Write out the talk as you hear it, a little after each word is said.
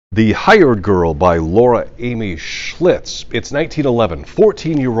The Hired Girl by Laura Amy Schlitz. It's 1911.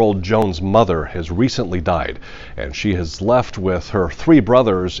 14-year-old Joan's mother has recently died, and she has left with her three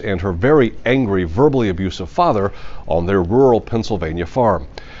brothers and her very angry, verbally abusive father on their rural Pennsylvania farm.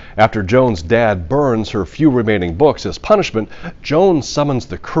 After Joan's dad burns her few remaining books as punishment, Joan summons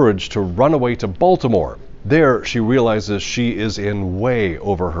the courage to run away to Baltimore. There, she realizes she is in way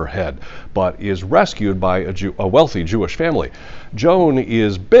over her head, but is rescued by a wealthy Jewish family. Joan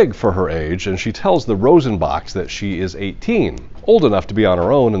is big for her age, and she tells the Rosenbachs that she is 18, old enough to be on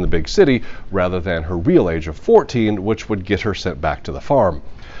her own in the big city, rather than her real age of 14, which would get her sent back to the farm.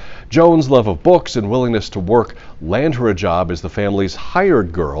 Joan's love of books and willingness to work land her a job as the family's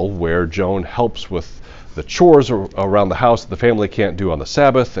hired girl, where Joan helps with the chores around the house that the family can't do on the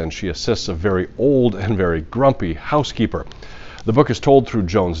Sabbath, and she assists a very old and very grumpy housekeeper. The book is told through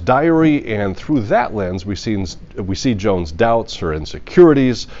Joan's diary, and through that lens we see Joan's doubts, her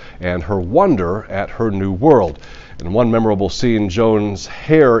insecurities, and her wonder at her new world. In one memorable scene, Joan's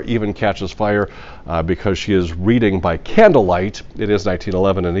hair even catches fire because she is reading by candlelight. It is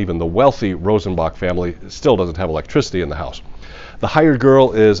 1911, and even the wealthy Rosenbach family still doesn't have electricity in the house. The Hired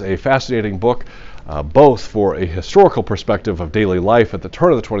Girl is a fascinating book, both for a historical perspective of daily life at the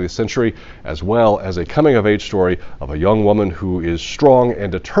turn of the 20th century, as well as a coming-of-age story of a young woman who is strong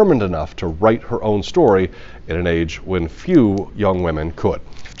and determined enough to write her own story in an age when few young women could.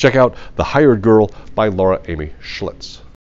 Check out The Hired Girl by Laura Amy Schlitz.